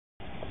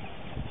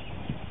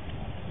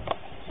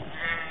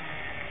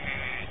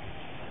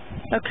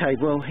Okay,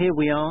 well here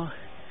we are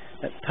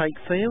at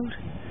Pakefield,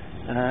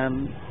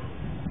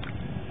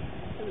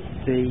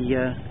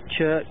 the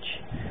church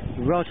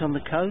right on the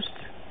coast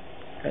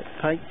at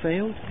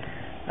Pakefield,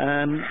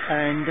 and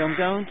I'm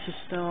going to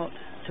start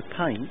to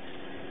paint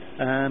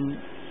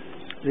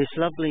this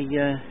lovely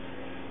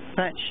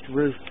thatched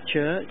roof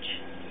church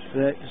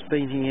that has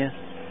been here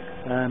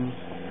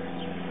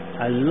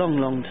a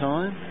long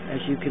time,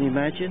 as you can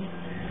imagine,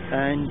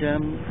 and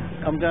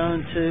I'm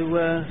going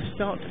to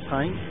start to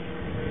paint.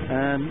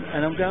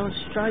 And I'm going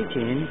straight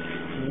in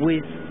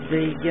with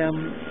the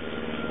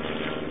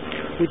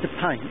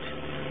paint.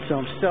 So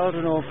I'm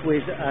starting off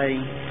with a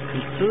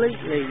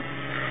completely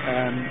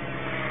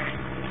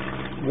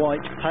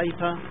white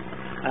paper,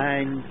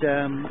 and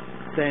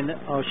then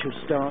I shall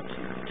start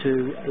to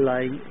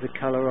lay the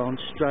colour on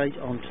straight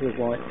onto the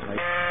white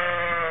paper.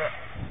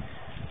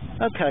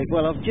 Okay,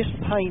 well I've just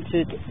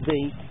painted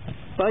the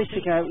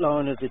basic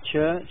outline of the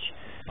church.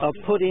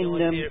 I've put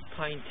in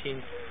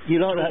painting. You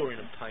like that?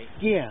 And paint.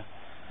 Yeah.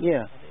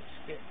 It's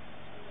a bit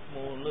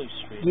more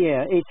loose, really.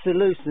 Yeah, it's a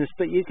looseness,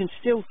 but you can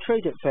still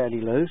treat it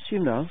fairly loose, you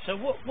know. So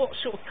what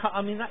sort of cut?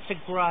 I mean, that's a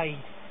grey.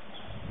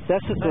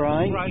 That's a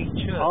grey.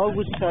 Church. I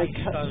would say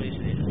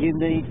you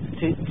need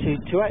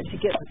to actually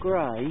get the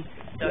grey.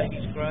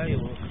 Davies grey,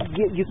 or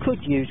you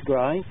could use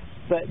grey,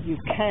 but you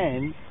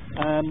can.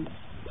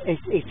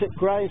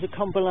 Grey is a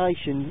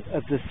combination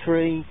of the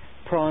three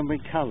primary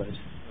colours.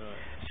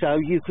 So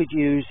you could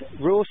use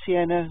raw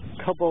sienna,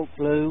 cobalt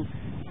blue,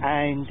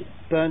 and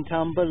burnt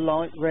umber,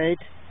 light red.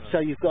 So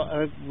you've got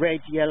a red,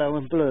 yellow,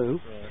 and blue.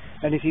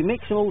 And if you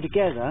mix them all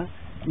together,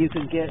 you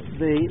can get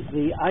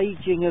the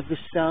aging of the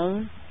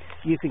stone.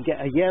 You can get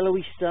a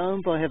yellowy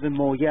stone by having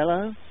more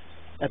yellow,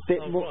 a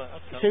bit more. Right,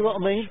 okay. See what I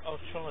mean? I'll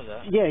try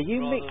that. Yeah,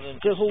 you mix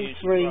the whole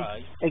three.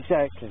 Grey.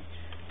 Exactly.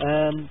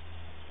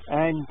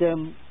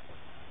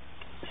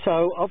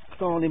 So I've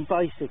gone in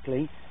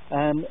basically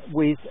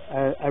with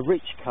a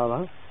rich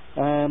colour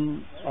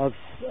of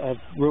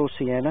raw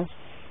sienna,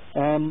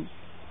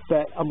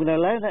 but I'm going to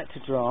allow that to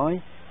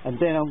dry, and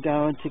then I'm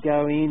going to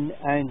go in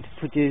and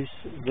produce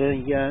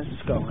the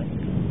sky.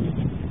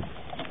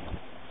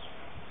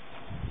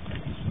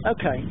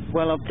 Okay,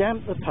 well I've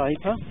damped the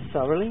paper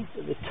thoroughly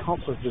at the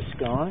top of the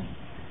sky,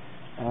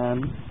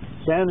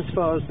 down as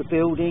far as the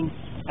building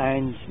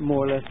and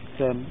more or less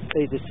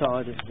either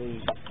side of the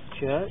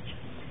church.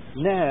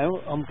 Now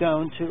I'm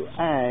going to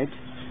add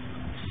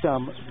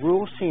some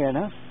raw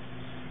sienna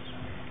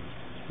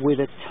with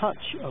a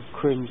touch of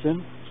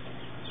crimson,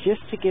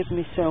 just to give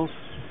myself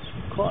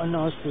quite a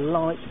nice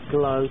light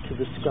glow to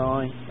the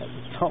sky at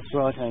the top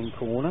right hand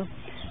corner.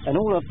 And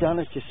all I've done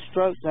is just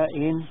stroke that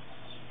in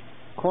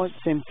quite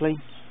simply,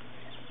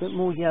 a bit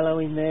more yellow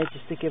in there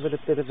just to give it a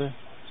bit of a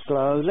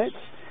glow. Let's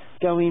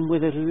go in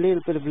with a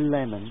little bit of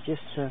lemon,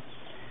 just to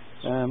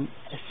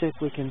see if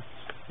we can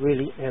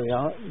really, there we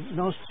are,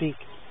 nice big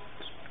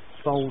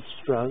bold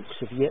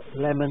strokes of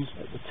lemon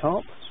at the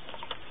top.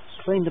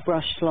 Clean the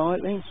brush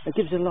slightly. It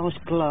gives a nice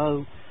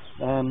glow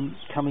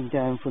coming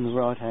down from the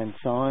right hand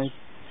side.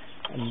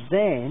 And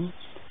then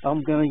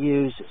I'm going to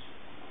use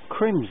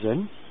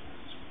crimson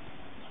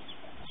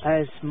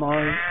as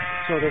my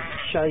sort of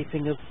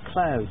shaping of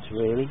clouds,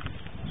 really.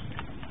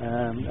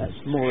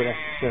 That's more or less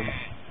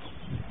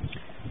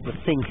the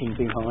thinking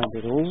behind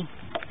it all.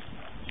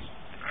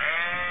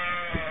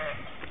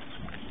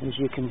 As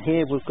you can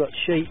hear, we've got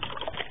sheep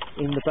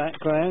in the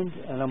background,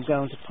 and I'm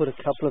going to put a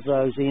couple of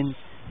those in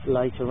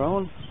later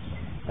on.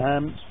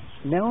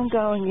 Now I'm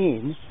going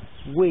in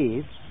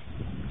with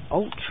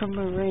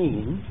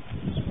ultramarine,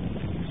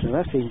 so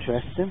that's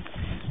interesting,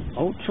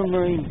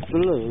 ultramarine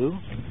blue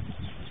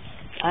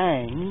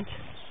and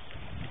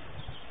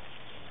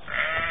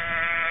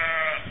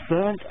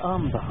burnt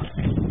umber.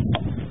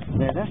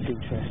 Now that's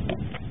interesting.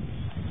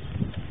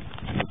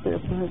 A bit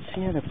of burnt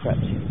sienna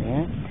perhaps in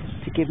there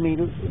to give me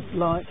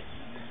like,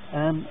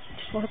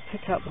 just want to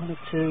pick up one or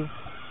two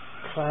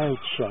cloud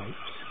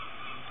shapes.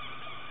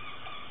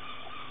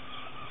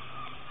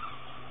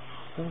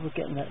 So we're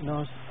getting that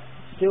nice,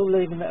 still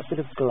leaving that bit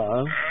of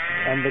glow,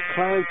 and the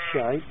cloud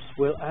shapes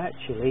will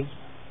actually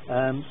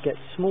get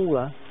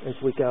smaller as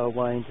we go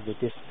away into the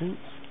distance.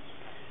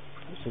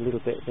 There's a little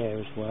bit there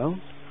as well.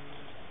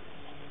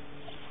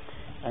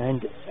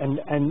 And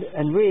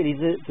really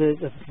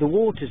the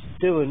water's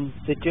doing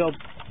the job,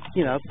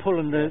 you know,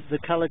 pulling the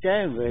colour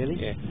down, really.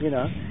 Yeah. You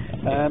know.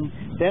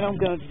 Then I'm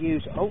going to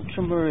use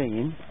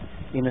ultramarine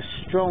in a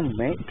strong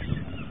mix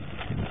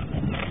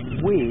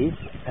with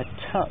a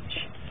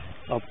touch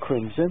of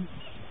crimson,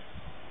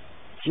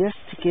 just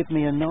to give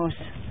me a nice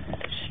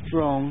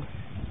strong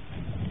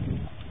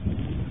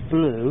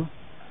blue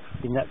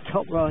in that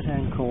top right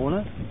hand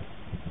corner,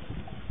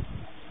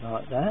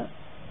 like that.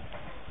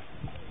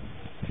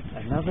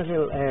 Another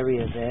little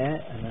area there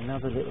and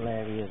another little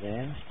area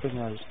there. Let's bring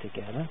those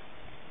together.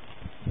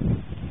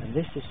 And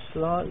this is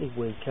slightly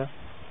weaker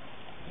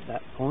at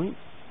that point.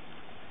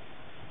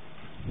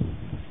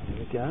 There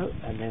we go.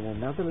 And then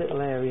another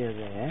little area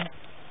there.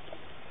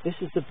 This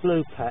is the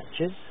blue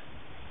patches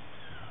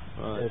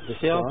Right. of the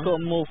See, sky. I've got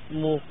more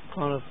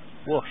kind of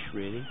wash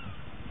really.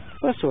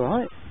 That's all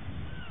right.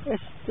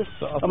 It's just,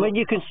 I mean,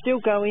 you can still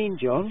go in,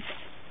 John.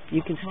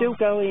 You can still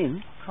go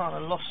in. Kind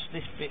of lost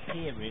this bit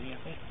here really, I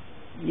think.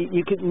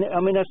 You can. I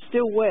mean, it's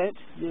still wet.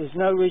 There's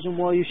no reason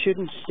why you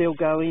shouldn't still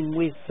go in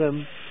with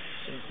the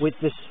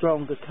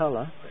stronger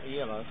colour. Bit of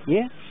yellow.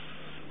 Yeah,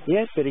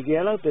 yeah, bit of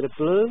yellow, bit of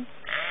blue.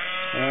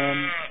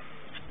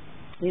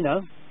 You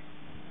know,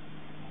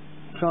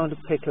 trying to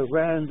pick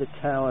around the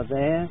tower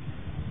there,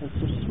 and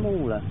some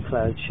smaller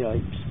cloud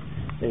shapes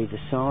either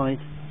side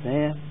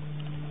there.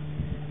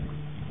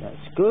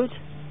 That's good.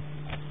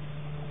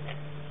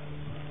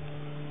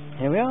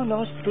 Here we are,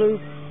 nice blue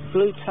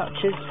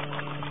touches.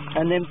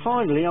 And then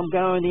finally I'm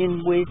going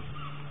in with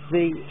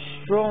the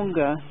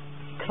stronger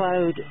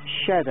cloud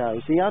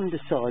shadows, the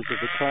undersides of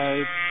the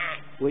cloud,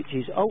 which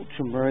is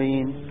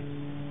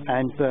ultramarine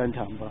and burnt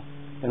umber.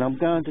 And I'm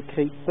going to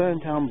keep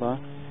burnt umber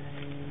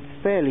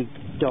fairly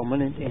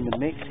dominant in the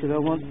mix because I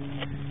want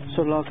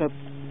sort of like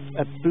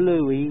a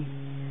bluey,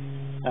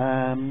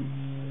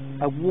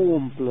 a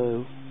warm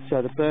blue,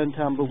 so the burnt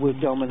umber will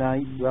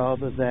dominate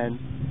rather than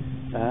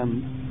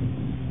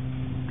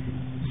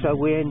so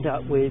we end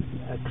up with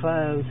a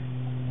cloud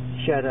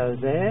shadow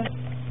there.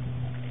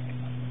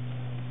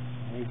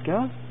 There you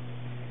go.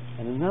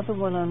 And another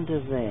one under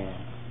there.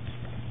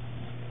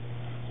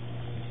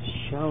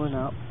 Showing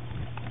up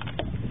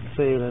the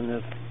feeling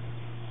of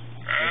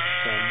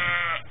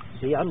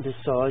the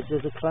undersides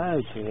of the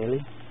clouds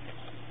really.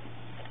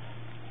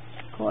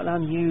 Quite an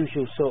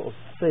unusual sort of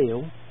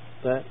feel,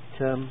 but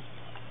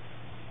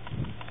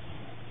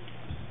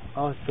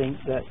I think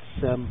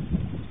that's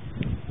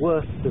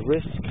worth the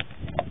risk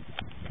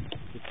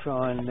to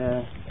try and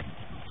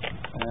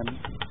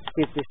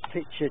give this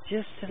picture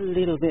just a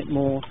little bit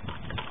more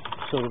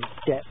sort of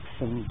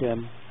depth and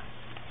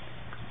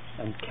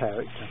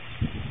character.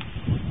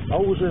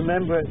 Always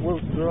remember it will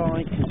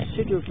dry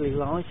considerably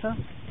lighter.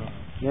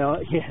 Now,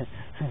 yeah,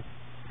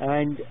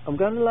 and I'm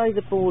going to lay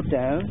the board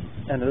down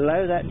and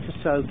allow that to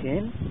soak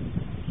in,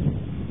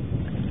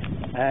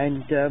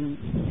 and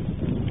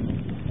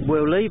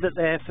we'll leave it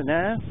there for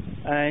now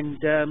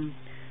and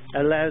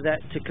allow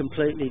that to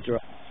completely dry.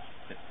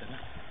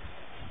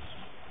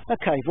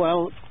 Okay,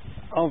 well,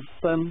 I've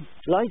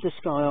laid the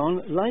sky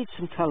on, laid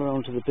some colour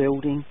onto the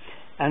building,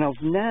 and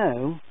I've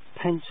now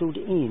penciled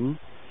in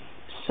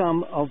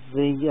some of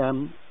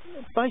the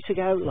basic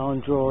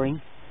outline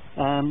drawing,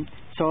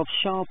 so I've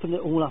sharpened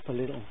it all up a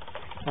little.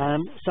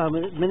 So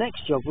my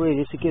next job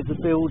really is to give the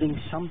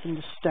building something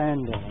to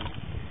stand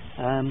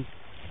on.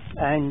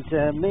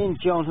 Me and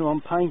John, who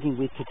I'm painting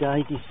with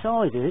today,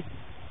 decided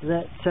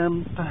that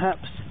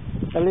perhaps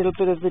a little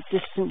bit of the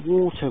distant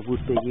water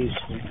would be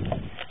useful.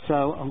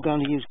 So I'm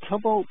going to use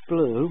cobalt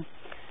blue,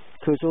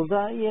 because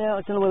although, yeah,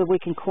 I don't know whether we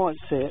can quite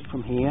see it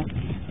from here,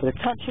 but a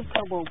touch of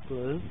cobalt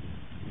blue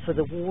for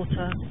the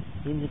water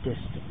in the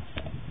distance.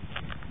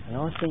 And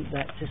I think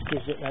that just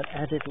gives it that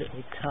added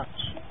little touch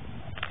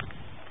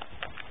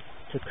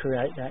to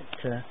create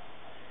that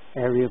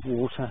area of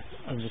water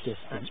in the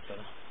distance.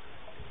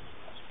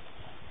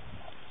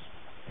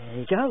 There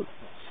you go.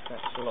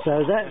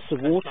 So that's the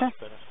water.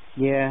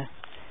 Yeah.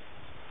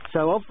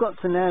 So I've got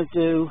to now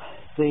do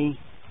the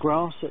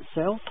grass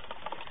itself,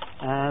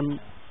 and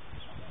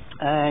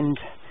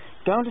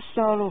going to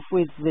start off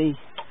with the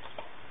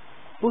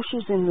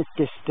bushes in the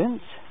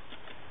distance,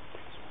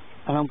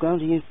 and I'm going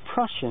to use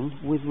Prussian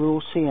with raw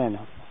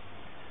sienna.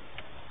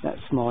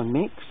 That's my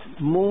mix.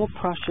 More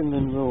Prussian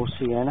than raw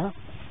sienna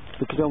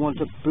because I want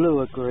a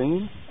bluer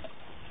green,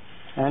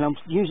 and I'm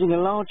using a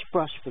large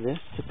brush for this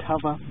to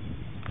cover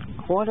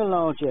quite a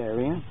large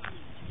area.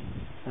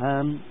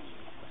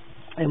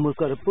 And we've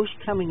got a bush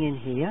coming in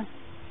here,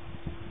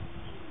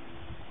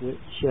 which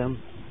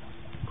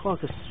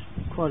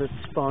quite a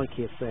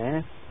spiky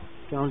affair.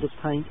 Going to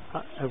paint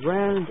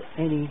around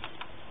any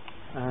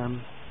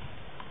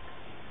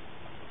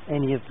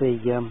of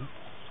the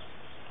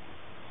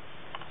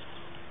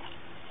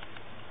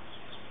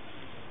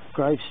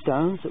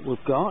gravestones that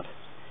we've got.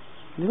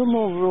 A little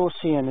more raw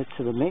sienna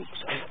to the mix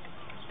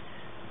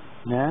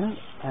now,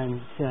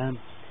 and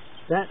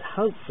that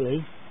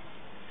hopefully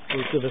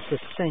will give us a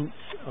sense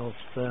of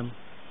a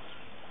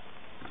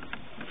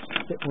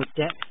bit more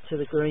depth to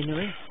the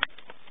greenery.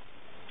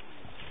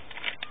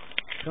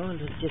 Trying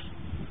to just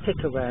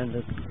pick around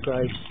the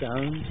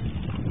gravestones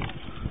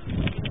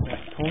at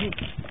that point,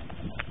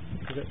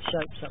 because it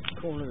shapes up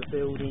the corner of the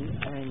building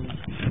and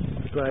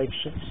the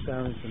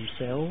gravestones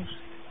themselves.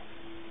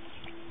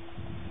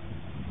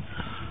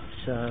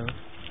 So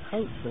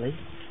hopefully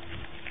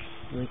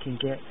we can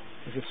get,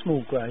 there's a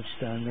small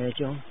gravestone there,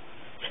 John.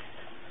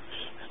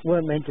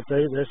 Weren't meant to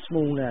be, they're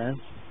small now.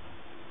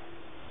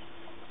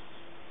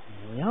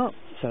 There we are.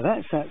 So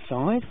that's that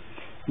side.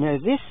 Now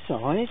this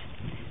side,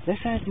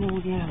 let's add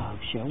more yellow,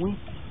 shall we?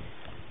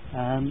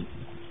 And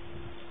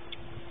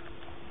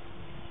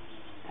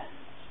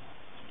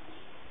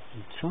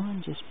try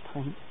and just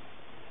paint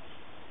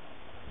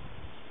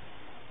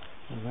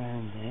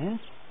around there.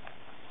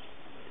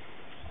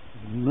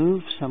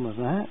 Remove some of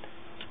that.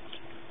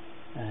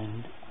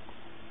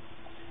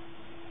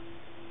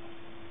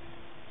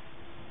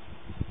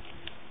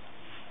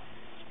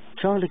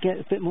 trying to get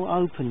a bit more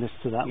openness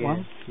to that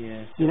one.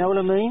 Yeah. You know what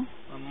I mean?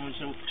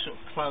 Mine's all sort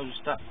of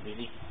closed up,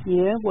 really.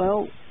 Yeah,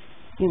 well,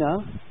 you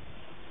know,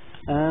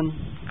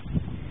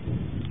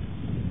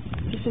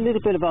 just a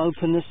little bit of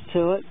openness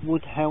to it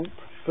would help,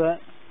 but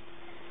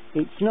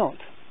it's not,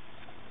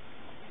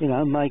 you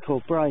know, make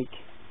or break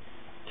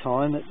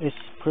time at this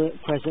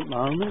present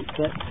moment.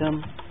 But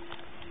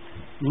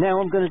now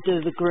I'm going to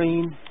do the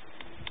green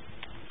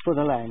for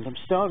the land. I'm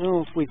starting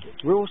off with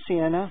raw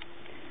sienna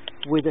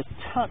with a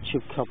touch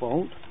of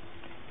cobalt,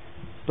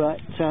 but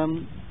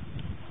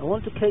I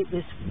want to keep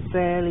this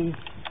fairly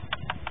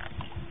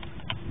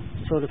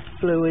sort of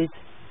fluid,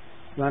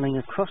 running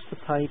across the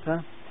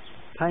paper,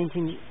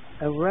 painting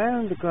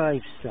around the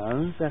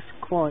gravestones. That's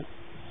quite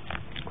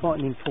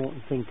an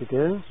important thing to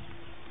do,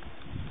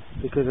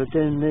 because I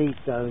do need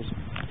those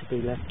to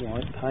be left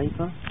white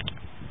paper.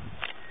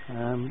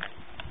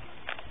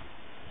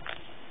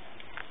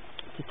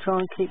 To try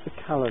and keep the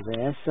colour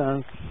there,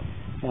 so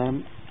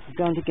I'm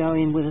going to go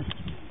in with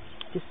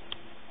just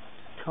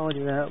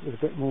tidy it out with a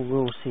bit more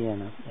raw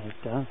sienna. There we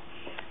go.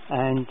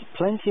 And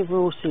plenty of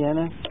raw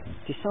sienna.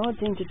 Decided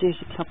to introduce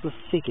a couple of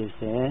figures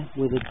there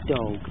with a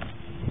dog.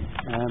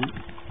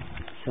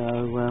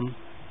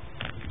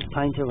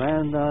 Paint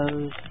around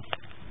those.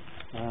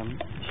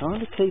 Trying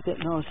to keep it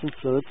nice and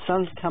fluid.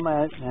 Sun's come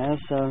out now,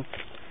 so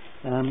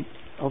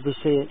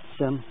obviously it's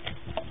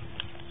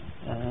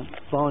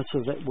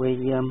vital that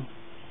we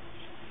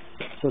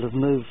sort of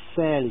move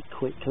fairly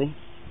quickly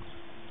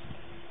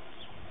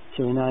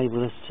to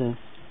enable us to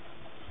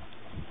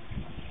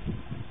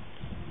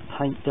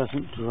paint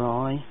doesn't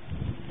dry.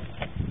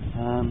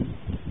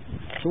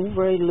 It's all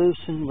very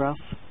loose and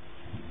rough.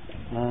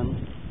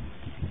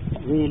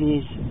 It really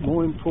is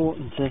more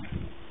important to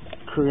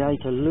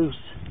create a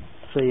loose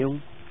feel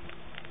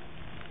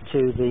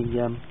to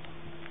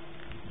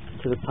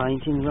the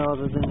painting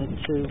rather than a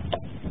too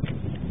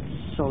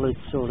solid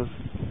sort of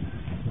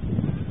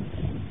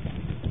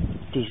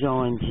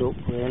designed look,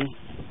 really.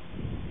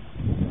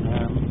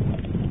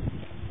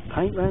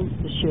 Paint round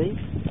the sheep.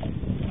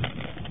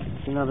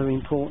 It's another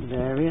important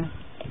area.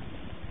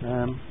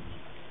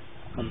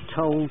 I'm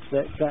told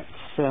that that's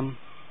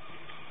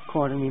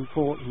quite an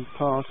important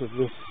part of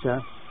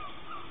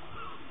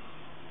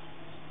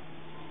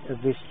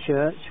this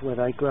church, where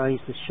they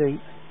graze the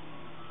sheep.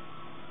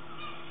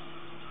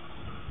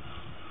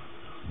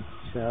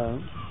 So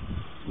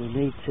we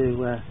need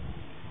to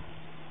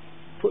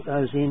put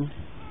those in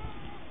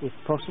if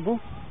possible,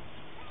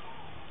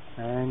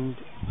 and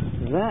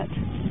that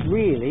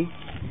really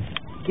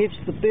gives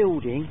the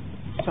building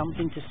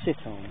something to sit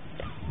on.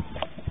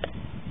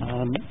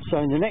 So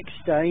in the next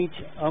stage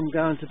I'm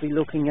going to be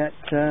looking at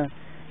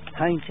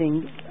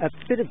painting a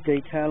bit of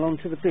detail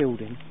onto the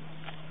building.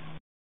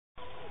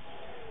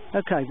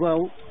 Okay,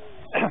 well,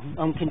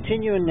 I'm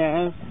continuing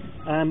now,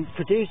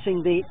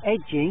 producing the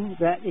edging.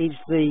 That is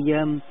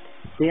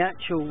the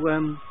actual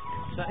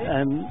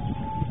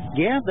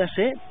yeah, that's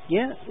it.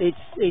 Yeah,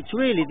 it's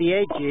really the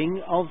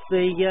edging of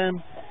the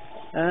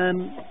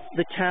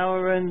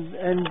tower and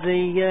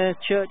the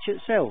church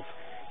itself.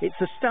 It's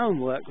the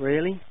stonework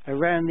really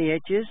around the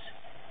edges,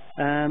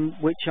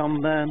 which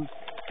I'm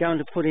going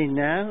to put in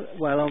now.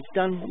 Well, I've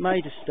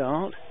made a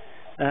start.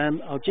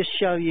 I'll just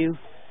show you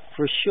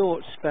for a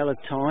short spell of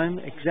time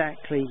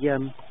exactly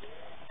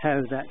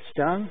how that's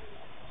done.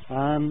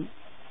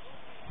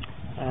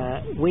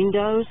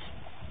 Windows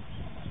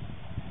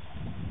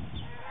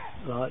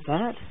like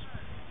that,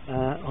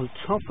 on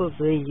top of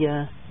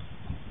the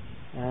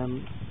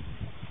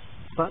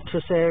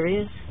buttress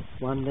areas,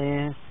 one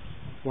there,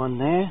 one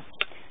there.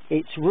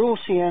 It's raw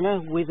sienna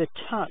with a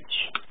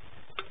touch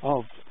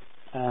of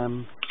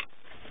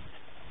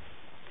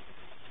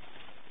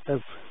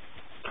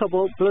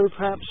cobalt blue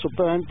perhaps, or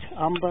burnt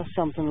umber,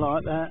 something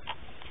like that,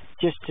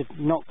 just to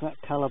knock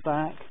that colour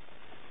back.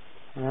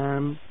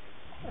 And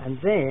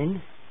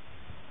then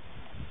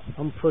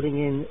I'm putting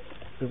in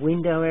the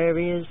window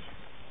areas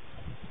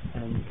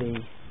and the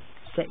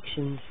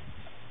sections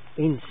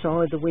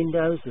inside the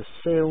windows, the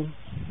sill,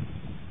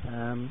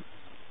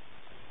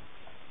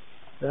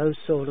 those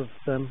sort of,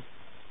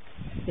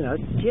 you know,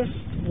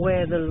 just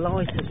where the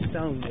lighter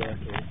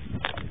stonework is.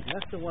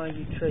 That's the way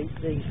you treat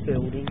these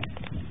buildings.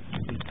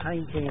 You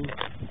paint in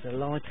the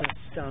lighter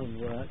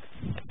stonework.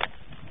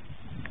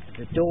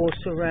 The door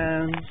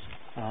surrounds,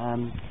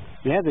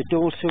 the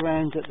door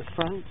surrounds at the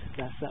front,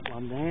 that's that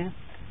one there,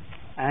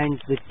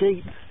 and the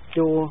deep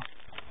door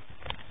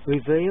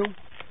reveal.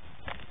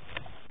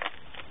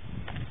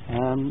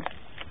 And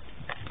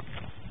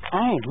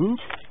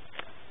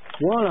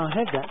while I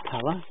have that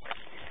colour,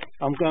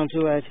 I'm going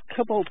to add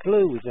cobalt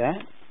blue with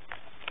that,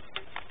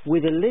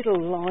 with a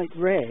little light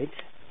red,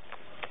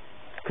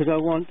 because I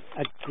want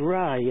a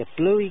grey, a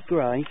bluey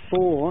grey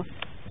for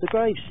the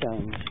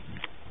gravestones.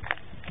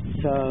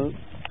 So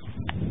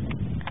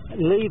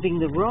leaving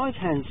the right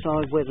hand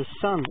side where the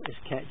sun is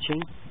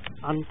catching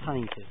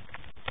unpainted.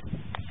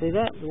 See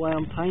that? The way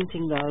I'm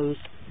painting those,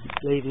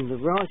 leaving the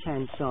right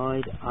hand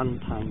side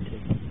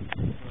unpainted,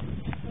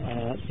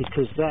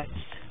 because that's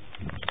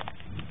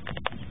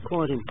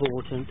quite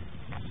important.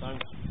 So,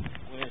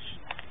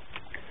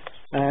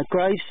 where's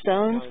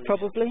Gravestones,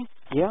 probably.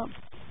 Yeah.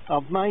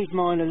 I've made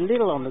mine a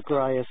little on the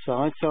greyer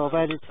side, so I've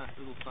added. that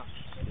little buttress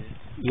there?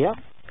 Yep.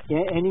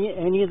 Yeah.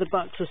 Any of the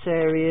buttress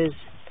areas.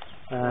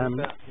 What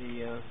about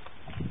the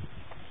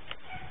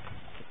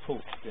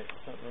porch bit? Is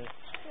that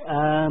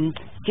right?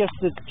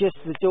 Just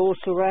the door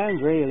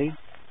surround, really.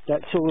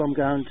 That's all I'm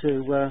going to.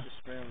 Just around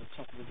the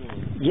top of the door.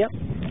 Yep.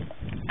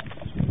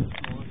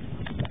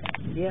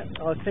 Yep.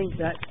 I think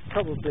that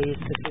probably is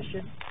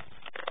sufficient.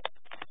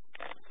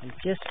 I'm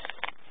just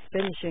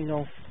finishing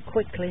off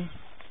quickly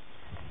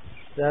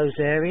those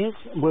areas.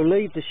 We'll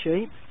leave the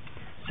sheep.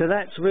 So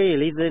that's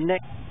really the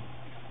next.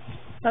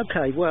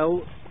 Okay.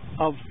 Well,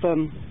 I've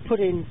put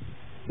in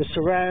the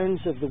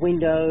surrounds of the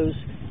windows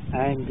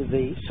and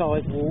the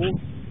side wall,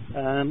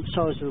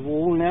 sides of the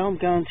wall. Now I'm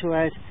going to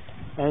add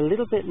a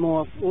little bit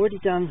more. I've already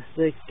done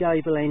the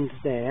gable end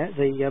there,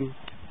 the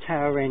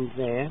tower end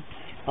there.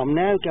 I'm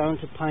now going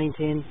to paint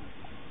in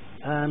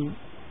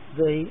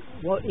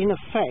what in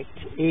effect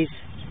is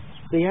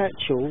the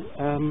actual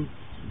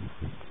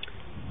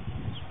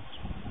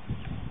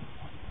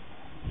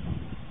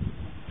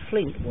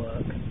flint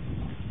work.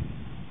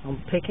 I'm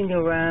picking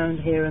around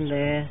here and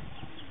there,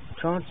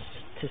 trying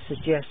to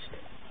suggest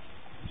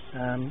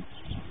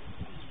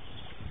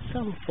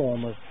some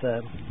form of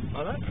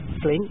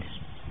flint.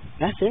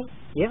 That's it.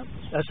 Yeah,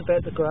 that's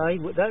about the grey.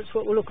 That's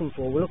what we're looking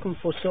for. We're looking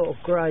for sort of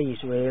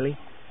greys, really,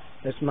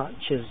 as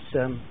much as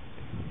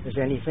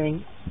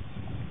anything.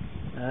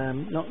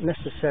 Not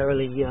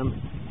necessarily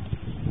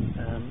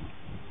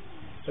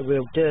a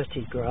real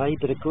dirty grey,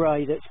 but a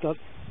grey that's got a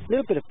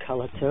little bit of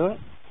colour to it.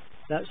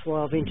 That's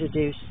why I've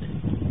introduced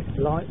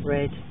light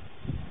red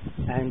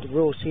and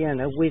raw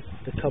sienna with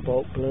the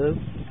cobalt blue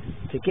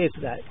to give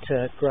that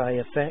grey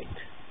effect,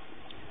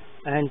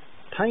 and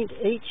paint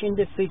each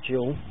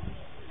individual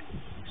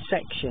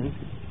section,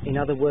 in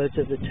other words,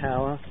 of the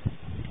tower,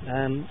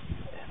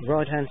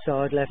 right hand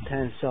side, left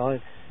hand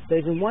side,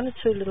 leaving one or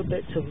two little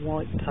bits of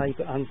white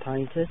paper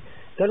unpainted.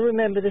 Got to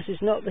remember, this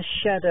is not the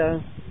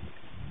shadow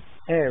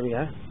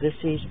area, this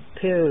is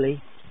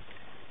purely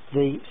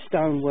the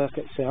stonework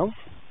itself.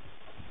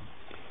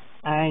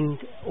 And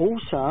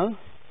also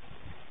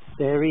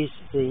there is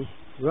the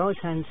right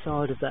hand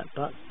side of that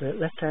the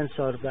left hand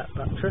side of that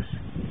buttress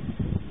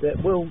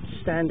that will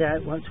stand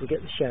out once we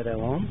get the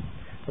shadow on.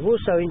 I've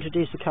also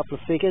introduced a couple of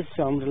figures,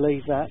 so I'm going to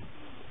leave that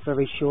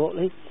very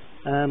shortly.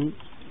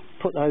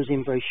 Put those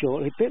in very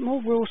shortly. A bit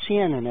more raw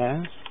sienna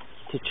now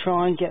to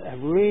try and get a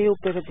real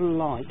bit of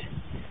light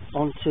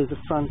onto the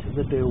front of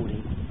the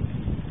building.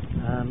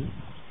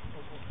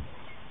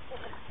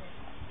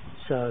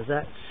 So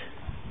that's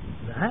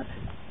that.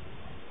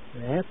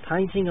 There,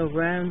 painting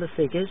around the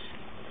figures,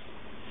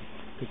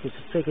 because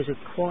the figures are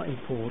quite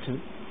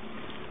important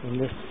in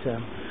this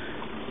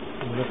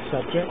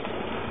subject.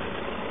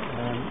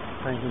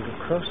 Painting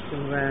across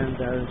and around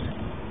those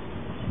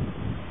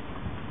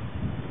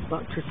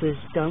buttresses.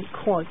 Don't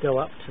quite go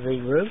up to the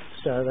roof,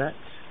 so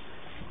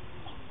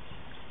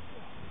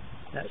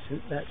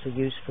that's a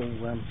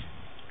useful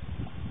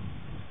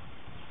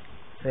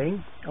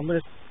thing. I'm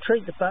going to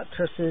treat the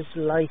buttresses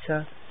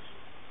later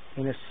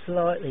in a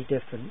slightly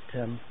different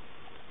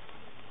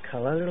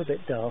colour, a little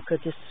bit darker,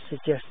 just to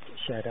suggest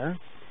shadow.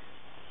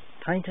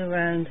 Paint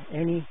around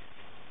the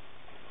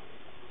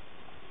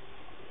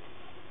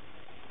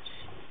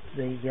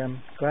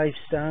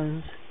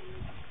gravestones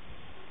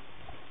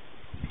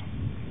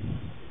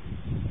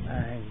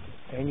and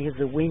any of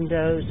the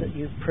windows that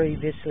you've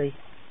previously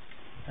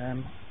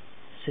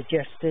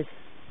suggested.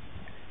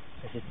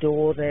 There's a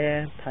door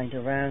there, paint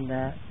around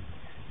that.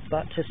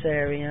 Buttress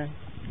area,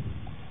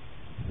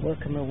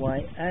 working my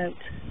way out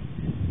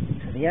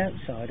to the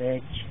outside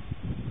edge,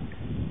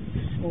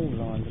 a small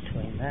line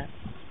between that,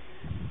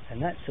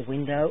 and that's the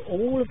window.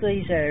 All of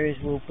these areas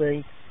will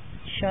be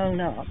shown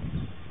up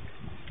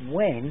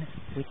when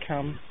we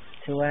come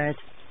to add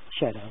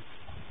shadow.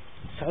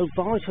 So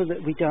vital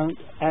that we don't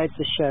add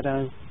the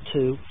shadow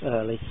too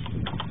early.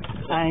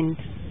 And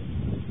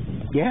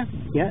yeah,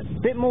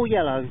 a bit more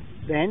yellow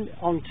then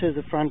onto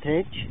the front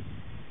edge.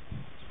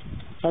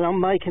 And I'm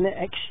making it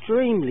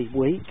extremely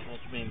weak.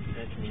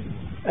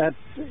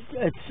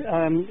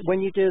 It's when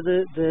you do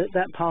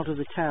that part of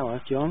the tower,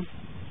 John,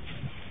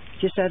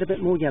 just add a bit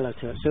more yellow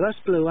to it. So that's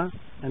bluer,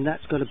 and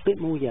that's got a bit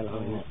more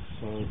yellow in it.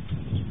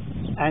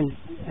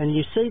 And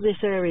you see this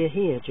area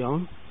here,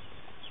 John,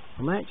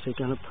 I'm actually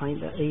going to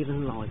paint that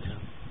even lighter.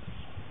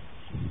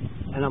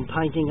 And I'm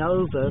painting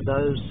over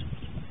those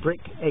brick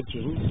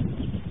edgings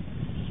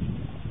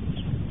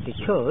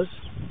because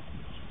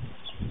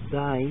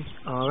they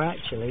are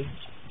actually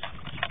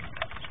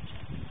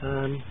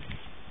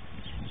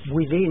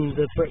within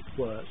the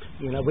brickwork,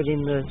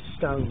 within the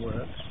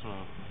stonework.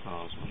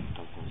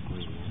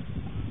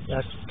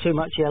 That's too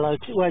much yellow,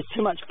 well, it's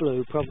too much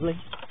blue probably.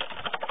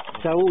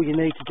 So all you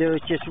need to do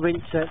is just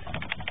rinse it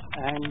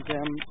and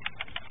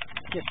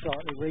just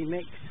slightly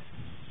remix.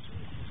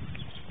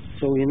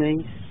 That's all you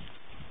need.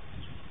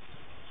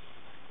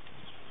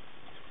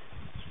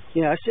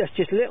 You know, it's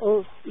just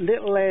little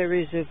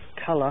areas of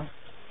colour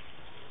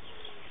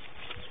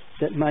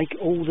that make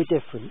all the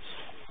difference,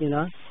 you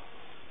know.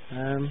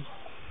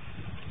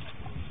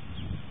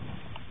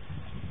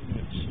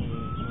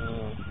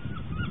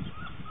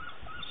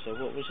 So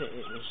what was it?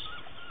 It was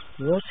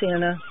raw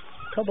sienna,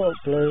 cobalt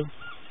blue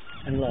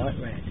and light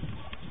red.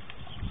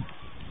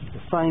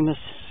 The famous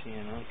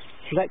sienna.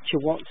 Fletcher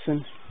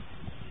Watson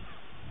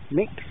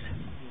mix.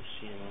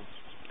 Sienna.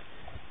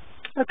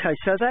 Okay,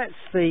 so that's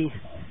the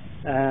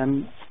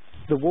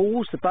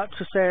walls, the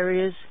buttress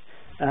areas.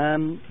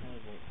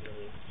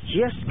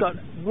 Just got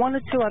one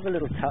or two other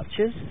little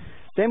touches.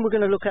 Then we're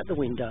going to look at the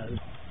windows.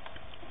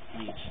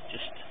 It's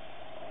just...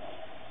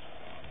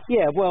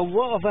 Yeah, well,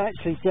 what I've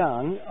actually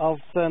done,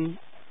 I've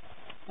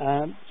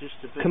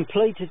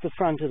completed the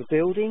front of the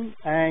building,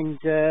 and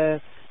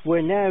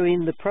we're now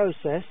in the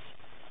process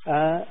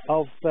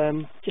of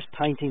just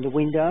painting the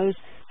windows.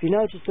 If you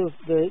notice,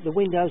 the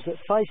windows that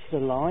face the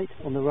light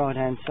on the right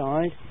hand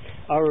side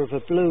are of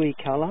a bluey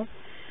colour.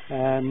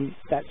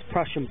 That's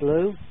Prussian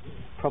blue,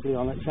 probably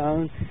on its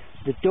own.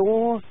 The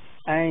door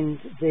and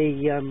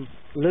the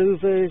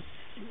louvers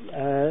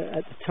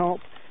at the top,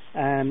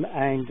 and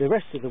the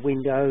rest of the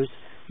windows,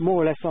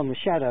 more or less on the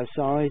shadow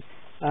side,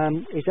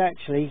 is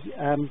actually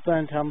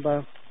burnt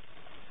umber,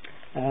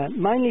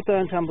 mainly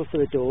burnt umber for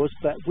the doors,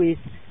 but with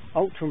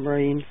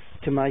ultramarine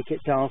to make it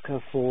darker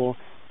for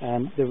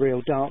the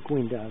real dark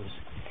windows.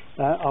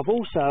 I've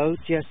also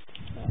just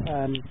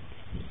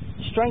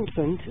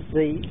strengthened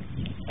the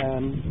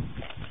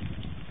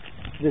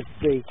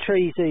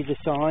trees either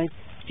side,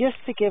 just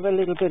to give a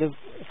little bit of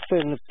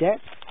feeling of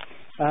depth.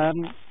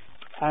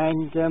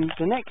 And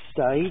the next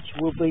stage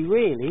will be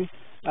really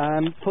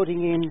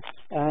putting in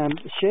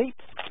sheep.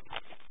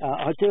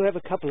 I do have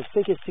a couple of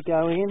figures to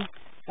go in,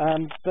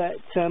 but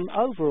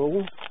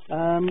overall,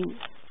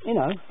 you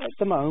know, at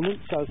the moment,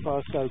 so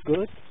far so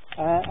good.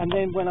 And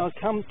then when I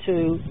come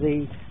to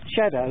the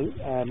shadow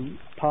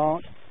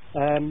part,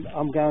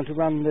 I'm going to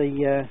run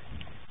the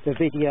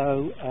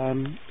video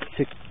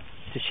to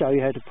show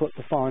you how to put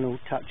the final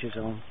touches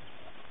on.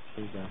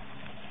 There you go.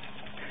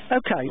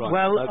 Okay, right,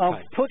 well, okay.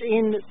 I've put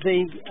in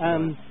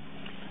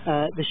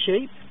the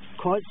sheep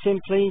quite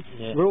simply,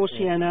 yeah, raw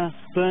sienna,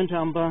 burnt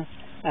umber,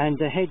 and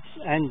the heads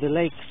and the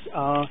legs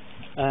are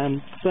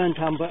burnt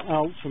umber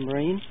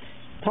ultramarine.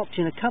 Popped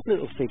in a couple of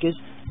little figures,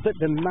 but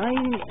the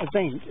main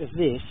event of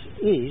this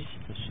is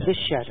the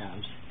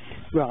shadows.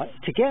 Right,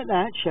 to get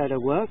that shadow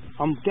work,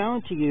 I'm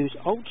going to use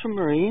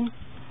ultramarine,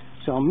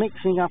 so I'm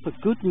mixing up a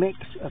good mix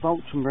of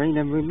ultramarine,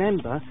 and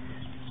remember,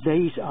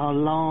 these are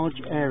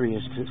large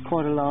areas because it's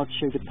quite a large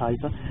sheet of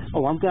paper.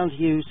 Oh, I'm going to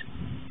use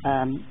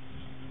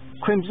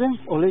crimson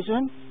or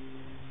alizarin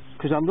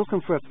because I'm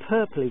looking for a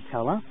purpley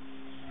colour.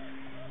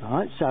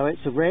 Right, so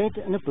it's a red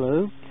and a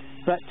blue,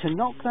 but to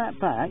knock that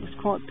back,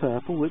 it's quite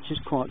purple, which is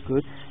quite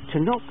good. To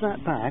knock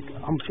that back,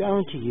 I'm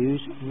going to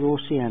use raw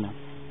sienna,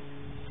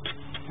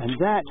 and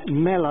that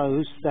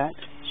mellows that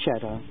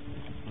shadow.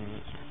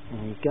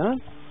 There you go.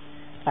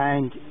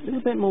 And a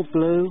little bit more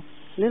blue,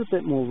 a little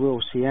bit more raw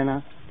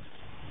sienna.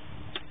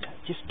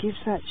 Just gives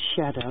that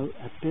shadow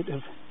a bit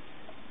of,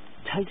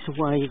 takes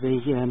away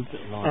the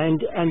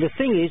and the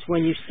thing is,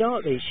 when you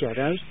start these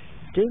shadows,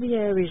 do the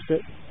areas that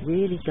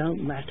really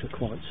don't matter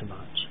quite so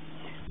much.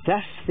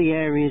 That's the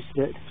areas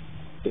that,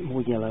 a bit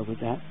more yellow with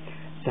that,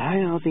 they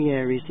are the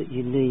areas that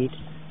you need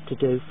to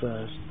do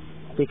first,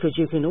 because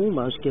you can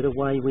almost get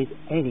away with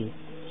any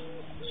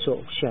sort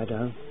of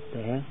shadow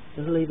there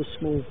and leave a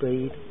small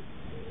bead,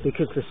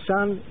 because the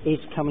sun is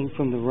coming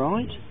from the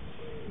right,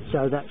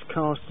 so that's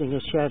casting a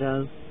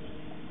shadow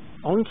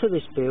onto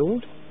this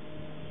build,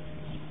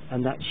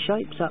 and that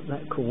shapes up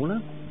that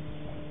corner.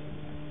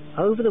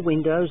 Over the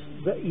windows,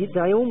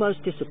 they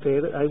almost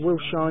disappear, but they will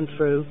shine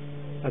through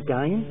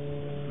again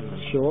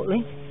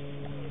shortly.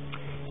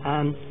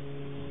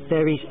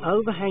 There is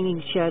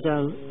overhanging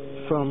shadow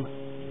from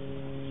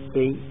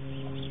the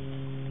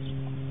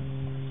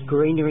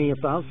greenery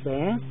above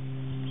there,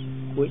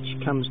 which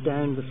comes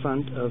down the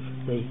front of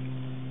the,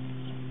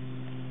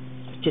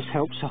 just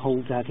helps to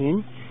hold that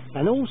in.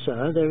 And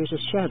also there is a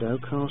shadow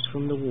cast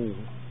from the wall,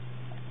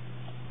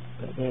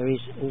 but there is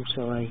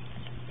also a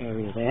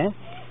area there.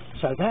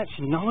 So that's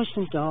nice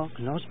and dark,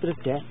 a nice bit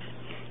of depth.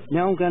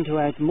 Now I'm going to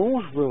add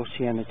more raw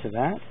sienna to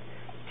that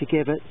to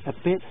give it a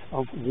bit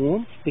of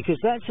warmth, because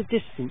that's a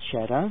distant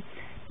shadow.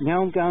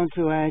 Now I'm going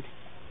to add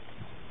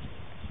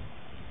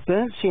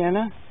burnt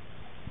sienna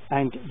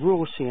and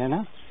raw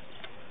sienna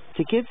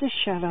to give the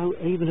shadow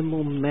even a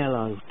more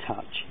mellow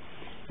touch.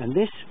 And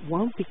this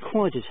won't be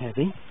quite as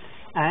heavy,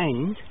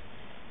 and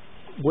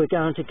we're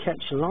going to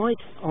catch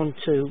light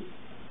onto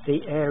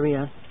the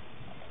area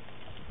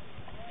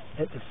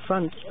at the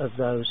front of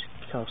those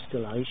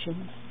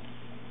constellations,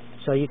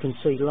 so you can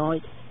see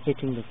light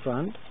hitting the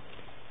front.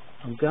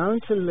 I'm going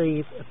to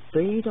leave a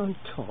bead on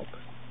top,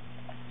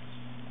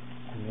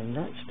 and then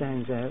that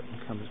stands out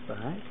and comes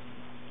back.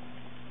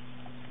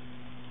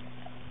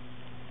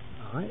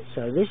 Alright,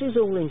 so this is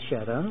all in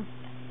shadow.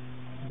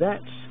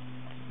 That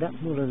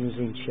mullen is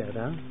in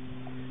shadow.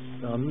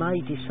 I may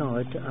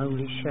decide to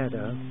only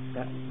shadow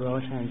that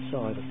right hand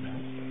side of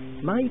that.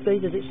 Maybe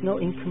that it's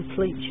not in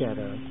complete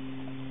shadow.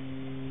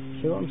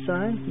 See what I'm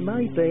saying?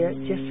 Maybe it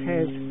just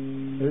has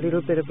a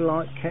little bit of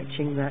light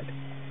catching that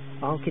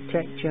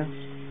architecture.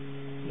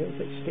 A little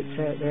bit sticks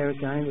out there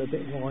again, a little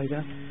bit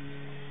wider.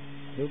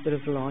 A little bit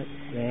of light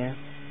there.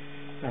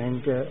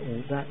 And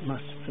all that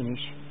must finish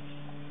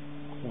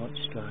quite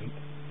straight,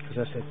 because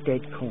that's a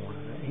dead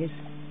corner, that is.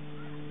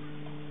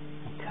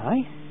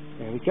 Okay,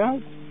 there we go.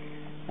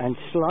 And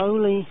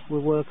slowly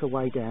we'll work our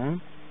way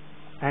down.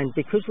 And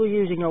because we're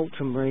using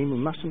ultramarine, we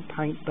mustn't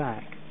paint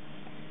back.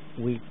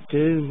 We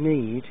do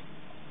need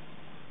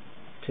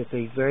to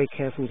be very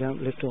careful we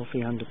don't lift off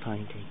the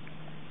underpainting,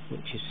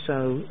 which is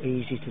so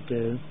easy to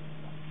do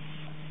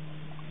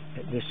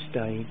at this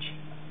stage.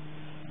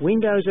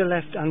 Windows are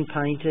left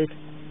unpainted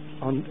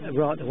on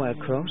right the way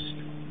across,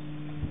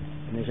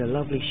 and there's a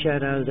lovely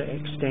shadow that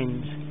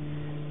extends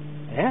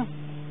there.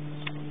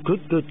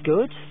 Good, good,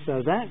 good.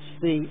 So that's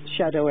the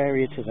shadow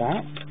area to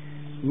that.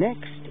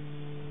 Next,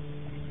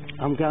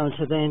 I'm going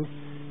to then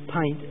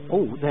paint.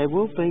 Oh, there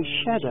will be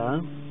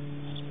shadow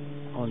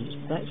on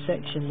that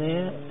section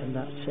there and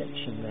that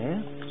section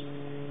there.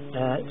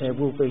 There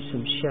will be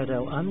some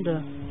shadow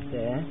under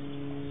there,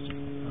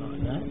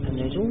 like that. And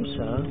there's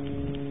also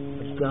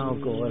a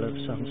gargoyle of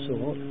some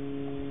sort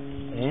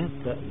there,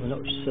 but we're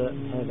not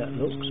certain how that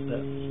looks,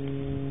 but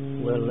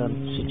we'll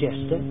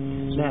suggest it.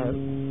 Now,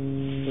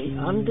 the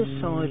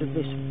underside of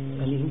this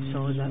and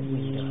inside that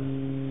window,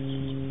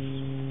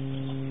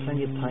 can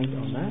you paint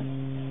on that?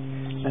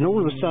 And all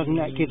of a sudden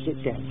that gives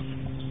it depth.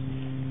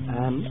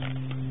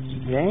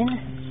 Then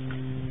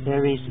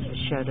there is a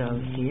shadow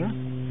here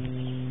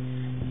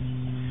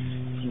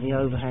from the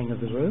overhang of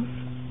the roof.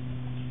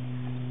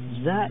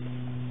 That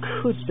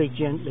could be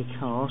gently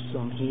cast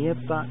on here,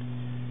 but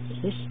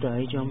at this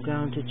stage I'm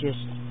going to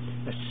just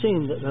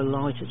assume that the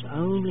light is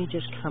only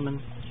just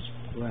coming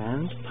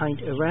round,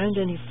 paint around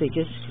any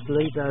figures,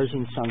 leave those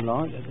in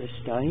sunlight at this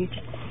stage.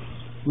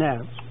 Now,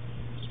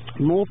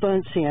 more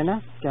burnt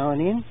sienna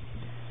going in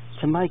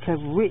to make a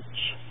rich,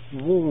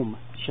 warm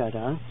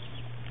shadow,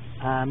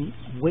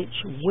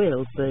 which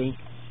will be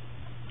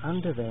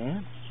under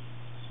there,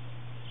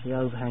 the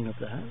overhang of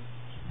that,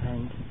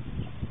 and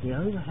the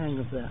overhang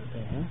of that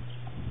there,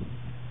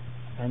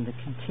 and the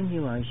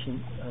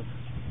continuation of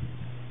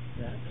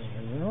that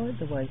there, right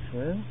the way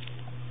through,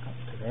 up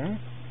to there.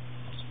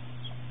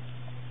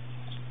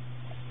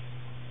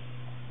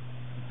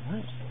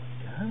 Right,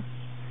 there we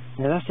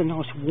go. Now that's a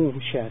nice warm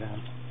shadow.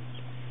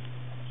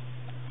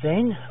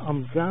 Then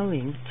I'm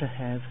going to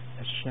have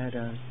a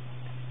shadow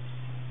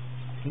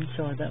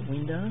inside that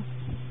window,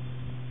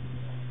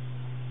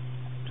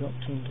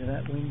 dropped into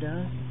that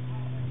window,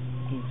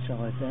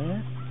 inside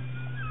there,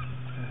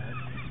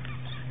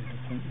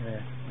 I think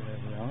where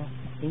we are,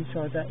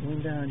 inside that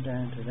window and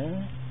down to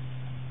there.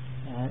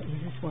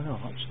 Is this one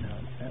arched? No,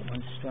 that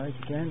one's straight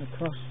again,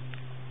 across,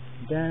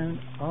 down,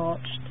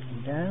 arched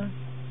and down,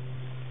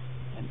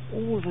 and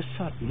all of a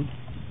sudden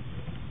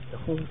the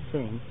whole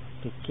thing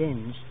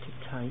begins to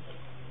take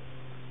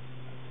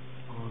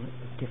on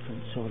a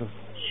different sort of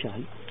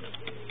shape.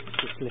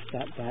 Just lift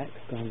that back,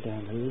 going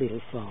down a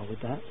little far with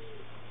that.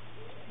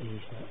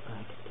 Ease that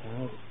back a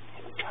tad.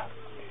 There we go.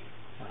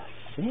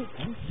 That's it.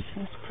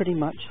 That's pretty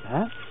much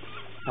that.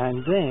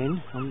 And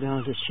then I'm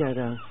going to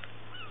shadow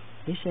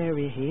this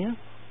area here,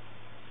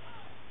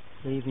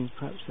 leaving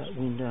perhaps that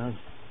window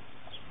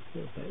a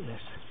little bit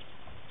less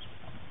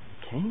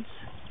tense.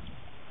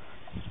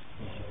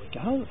 There we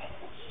go.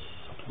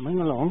 Coming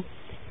along.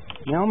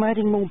 Now I'm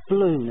adding more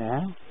blue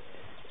now,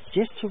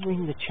 just to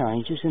ring the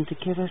changes and to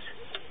give us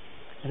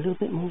a little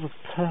bit more of a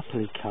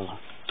purpley colour.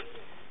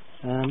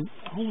 I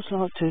always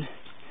like to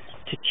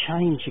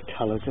change your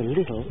colours a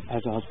little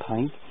as I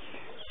paint,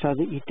 so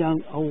that you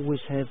don't always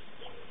have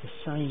the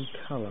same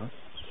colour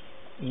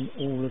in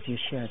all of your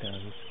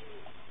shadows.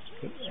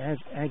 It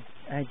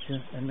adds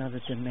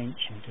another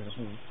dimension to the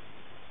whole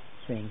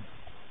thing.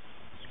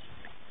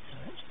 So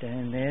that's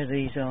down there.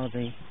 These are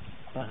the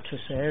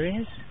buttress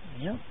areas.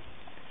 Yep.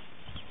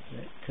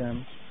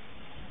 That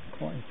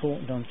quite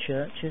important on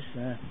churches.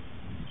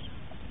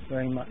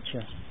 Very much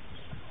a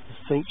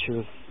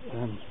feature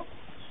of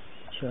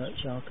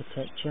church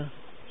architecture.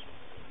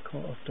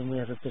 Quite often we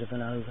have a bit of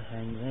an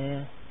overhang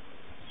there,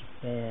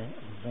 there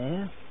and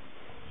there.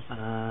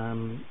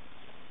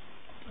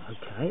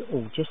 Okay,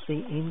 just the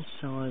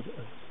inside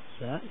of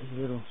that, there's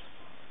a little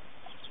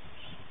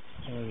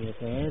area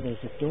there.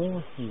 There's a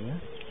door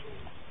here.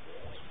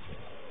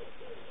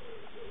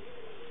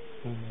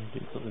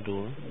 You've got the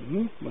door.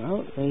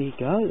 Well, there you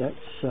go.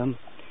 That's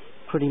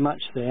pretty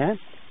much there.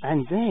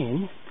 And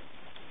then,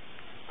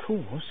 of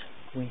course,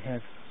 we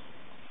have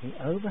the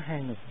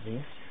overhang of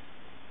this,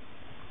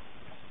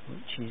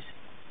 which is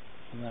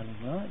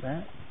running like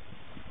that,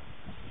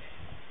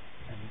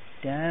 and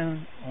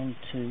down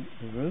onto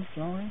the roof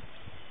line.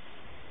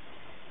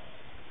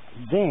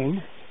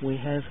 Then we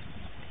have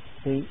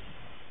the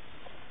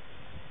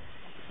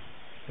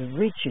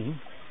ridging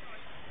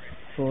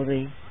for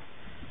the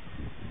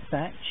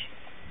thatch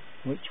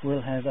which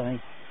will have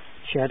a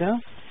shadow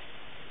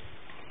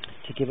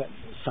to give it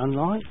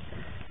sunlight,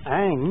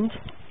 and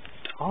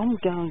I'm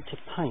going to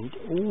paint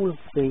all of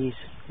these,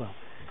 well,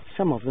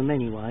 some of them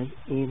anyway,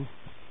 in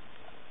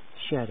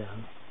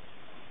shadow,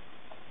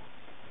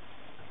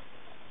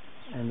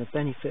 and the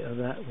benefit of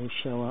that will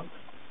show up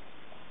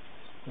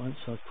once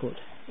I put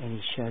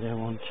any shadow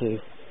onto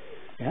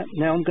that.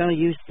 Now I'm going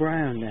to use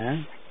brown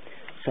now,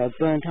 so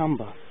burnt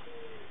umber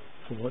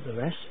for what the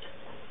rest.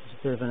 There's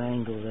a bit of an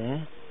angle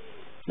there.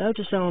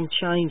 Notice how I'm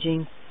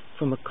changing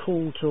from a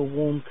cool to a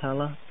warm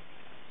colour.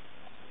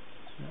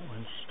 That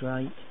one's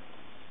straight,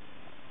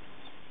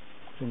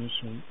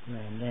 finishing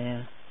around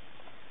there.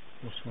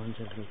 This one's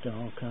a little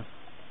darker.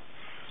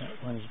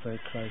 That one is very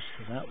close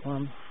to that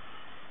one.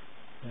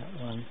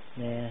 That one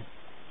there.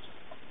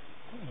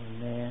 That one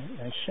there.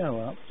 They show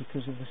up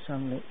because of the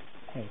sunlit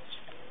edge.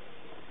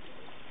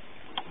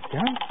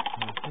 Okay.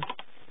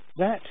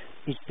 That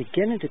is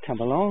beginning to come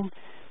along,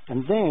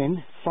 and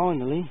then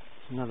finally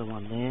another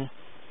one there.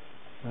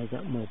 Made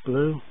that more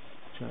blue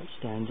so it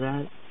stands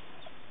out.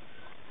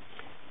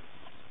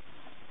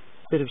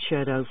 Bit of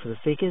shadow for the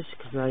figures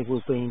because they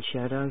will be in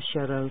shadow.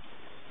 Shadow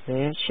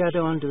there.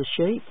 Shadow under the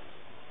sheep.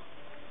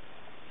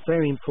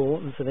 Very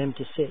important for them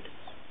to sit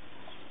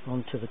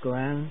onto the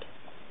ground.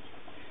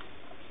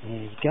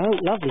 There you go.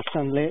 Lovely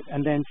sunlit.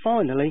 And then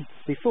finally,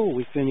 before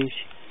we finish,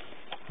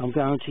 I'm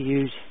going to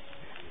use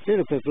a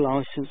little bit of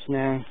license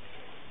now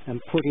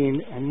and put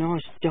in a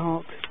nice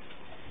dark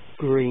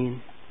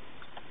green.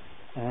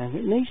 And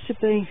it needs to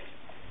be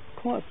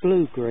quite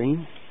blue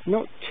green,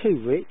 not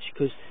too rich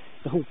because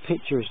the whole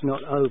picture is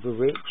not over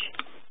rich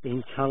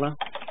in colour.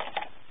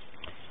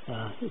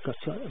 We've got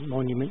a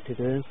monument to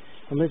do.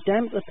 I'm going to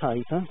damp the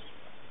paper,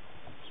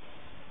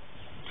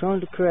 trying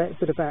to create a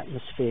bit of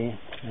atmosphere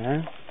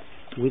now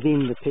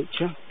within the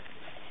picture,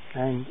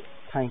 and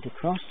paint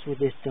across with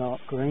this dark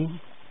green.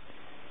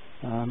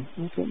 A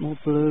little bit more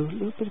blue, a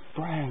little bit of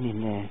brown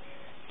in there,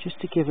 just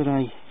to give it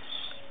a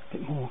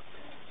bit more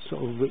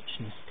sort of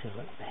richness to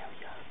it. There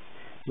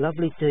we go.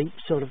 Lovely deep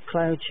sort of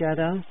cloud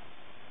shadow,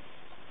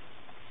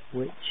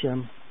 which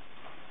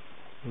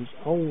is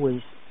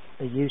always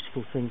a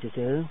useful thing to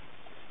do.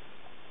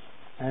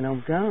 And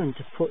I'm going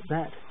to put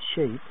that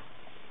sheep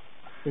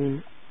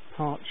in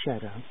part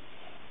shadow,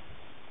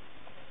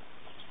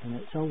 and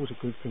it's always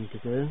a good thing to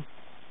do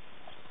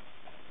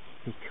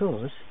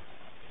because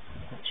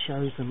that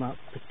shows them up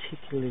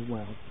particularly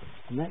well.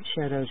 And that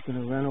shadow is going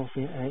to run off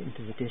out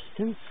into the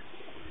distance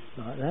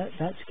like that.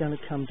 That's going to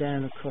come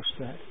down across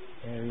that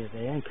area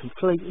there and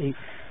completely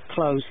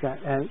close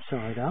that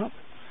outside up.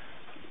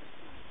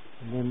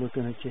 And then we're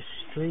going to just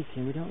streak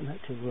in. We don't want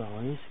that to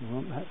rise. We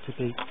want that to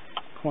be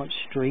quite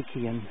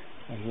streaky and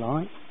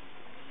light.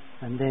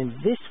 And then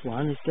this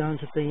one is going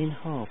to be in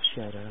half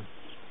shadow.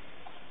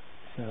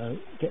 So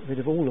get rid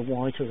of all the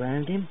white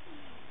around him,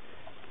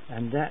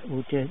 and that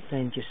will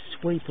then just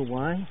sweep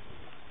away,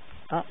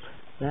 up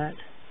that,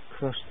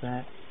 across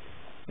that.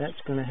 That's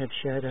going to have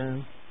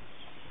shadow,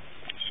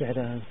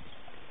 shadow,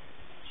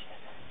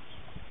 shadow,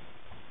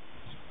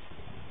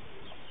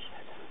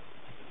 shadow.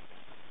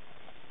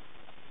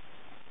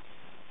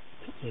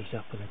 Put these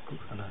up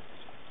on a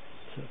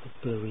sort of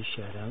a bluey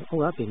shadow.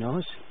 Oh, that'd be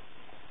nice.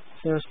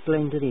 So it's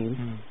blended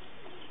in,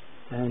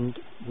 and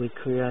we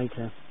create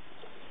a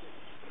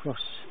cross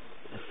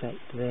effect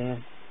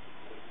there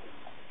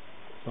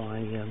by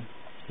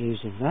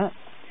using that.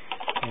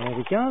 There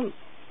we go.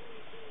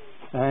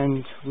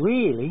 And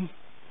really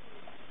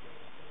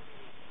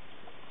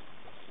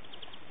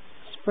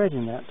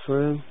spreading that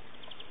through.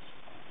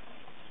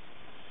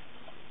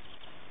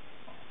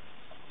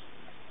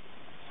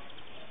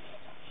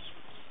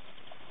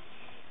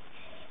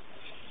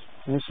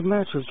 And it's a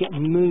matter of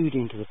getting mood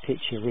into the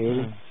picture,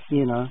 really.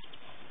 You know,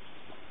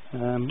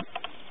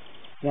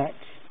 that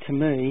to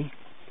me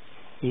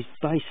is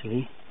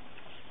basically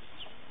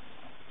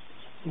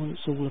what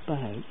it's all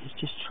about. Is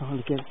just trying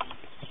to get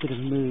a bit of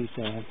mood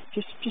there.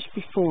 Just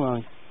before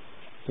I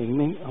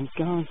think, I'm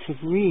going to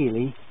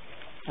really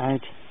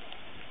add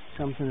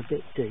something a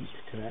bit deep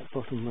to that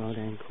bottom right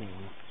hand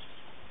corner,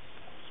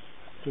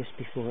 just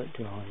before it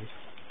dries.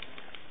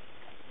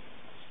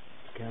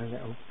 Go,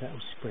 that'll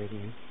spread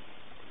in.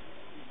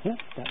 Yeah,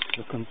 that's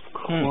looking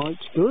quite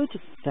good.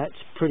 That's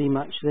pretty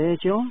much there,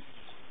 John.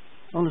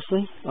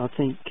 Honestly, I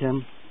think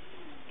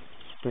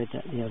spread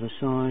that the other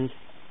side.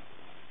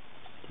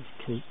 Just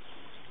keep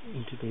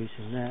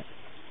introducing that.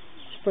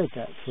 Spread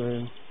that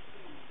through.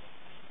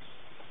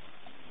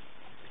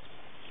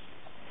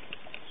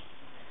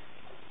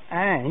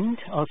 And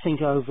I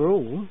think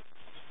overall,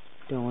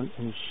 don't want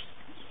any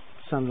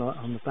sunlight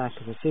on the back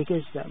of the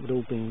figures. That would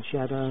all be in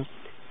shadow.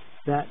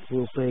 That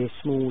will be a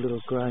small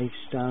little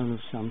gravestone of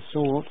some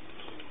sort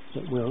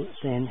that will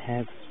then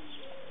have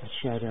a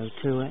shadow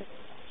to it.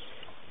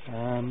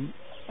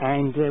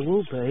 And there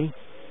will be,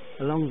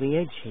 along the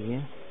edge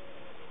here,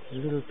 a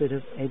little bit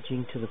of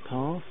edging to the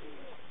path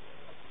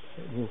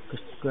that will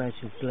just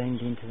gradually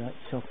blend into that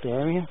soft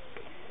area.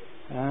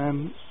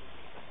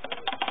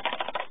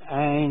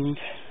 And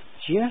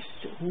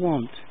just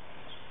want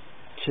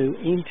to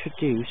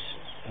introduce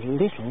a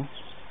little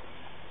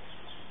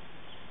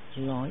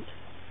light,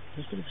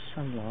 a bit of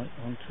sunlight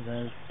onto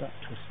those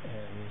buttress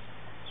areas,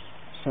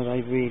 so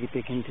they really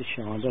begin to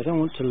shine. But I don't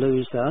want to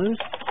lose those.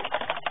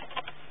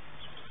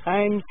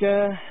 And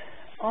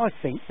I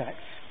think that's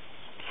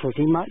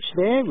pretty much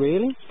there,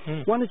 really.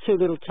 One or two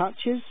little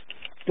touches,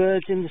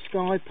 birds in the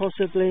sky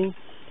possibly.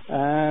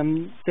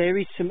 There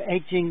is some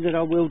edging that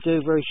I will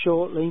do very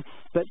shortly,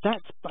 but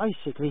that's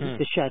basically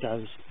the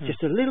shadows.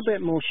 Just a little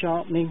bit more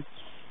sharpening.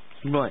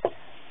 Right.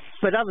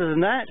 But other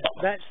than that,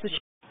 that's the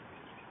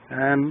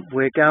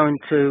we're going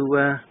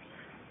to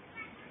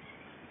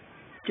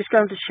just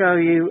going to show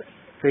you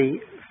the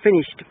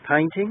finished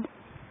painting,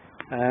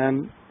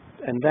 and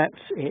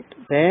that's it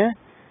there.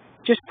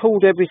 Just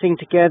pulled everything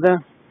together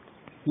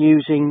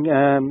using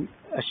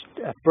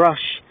a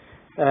brush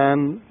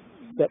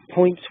that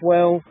points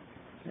well.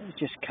 Let's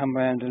just come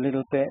around a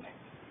little bit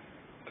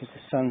because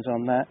the sun's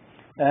on that.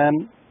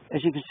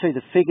 As you can see,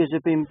 the figures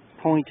have been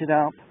pointed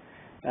up.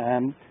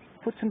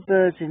 Put some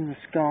birds in the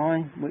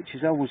sky, which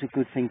is always a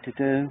good thing to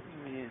do.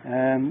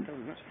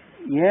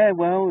 Yeah,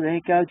 well, there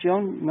you go,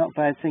 John. Not a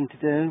bad thing to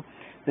do.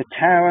 The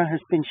tower has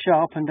been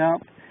sharpened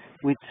up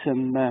with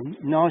some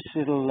nice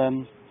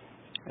little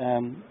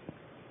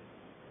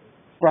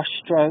brush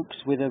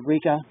strokes with a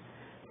rigger.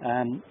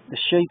 The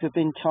sheep have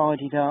been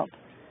tidied up.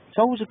 It's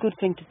always a good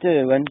thing to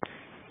do, and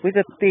with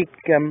a big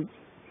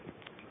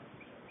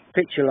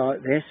picture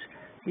like this,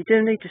 you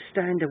do need to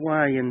stand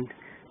away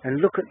and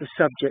look at the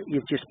subject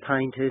you've just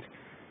painted,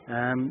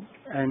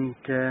 and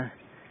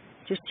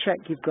just check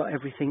you've got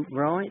everything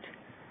right.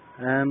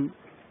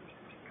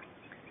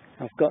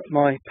 I've got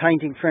my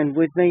painting friend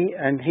with me,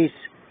 and he's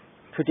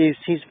produced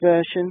his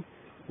version,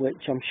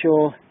 which I'm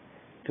sure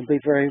can be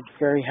very,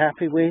 very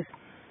happy with.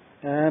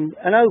 And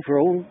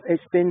overall,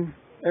 it's been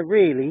a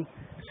really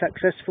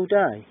successful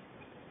day,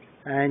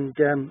 and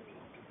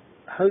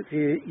hope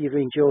you've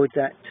enjoyed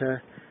that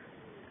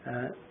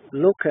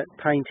look at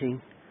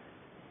painting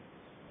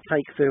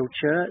Pakefield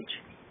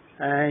Church,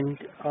 and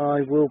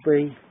I will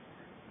be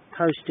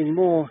posting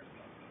more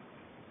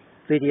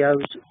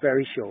videos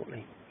very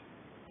shortly.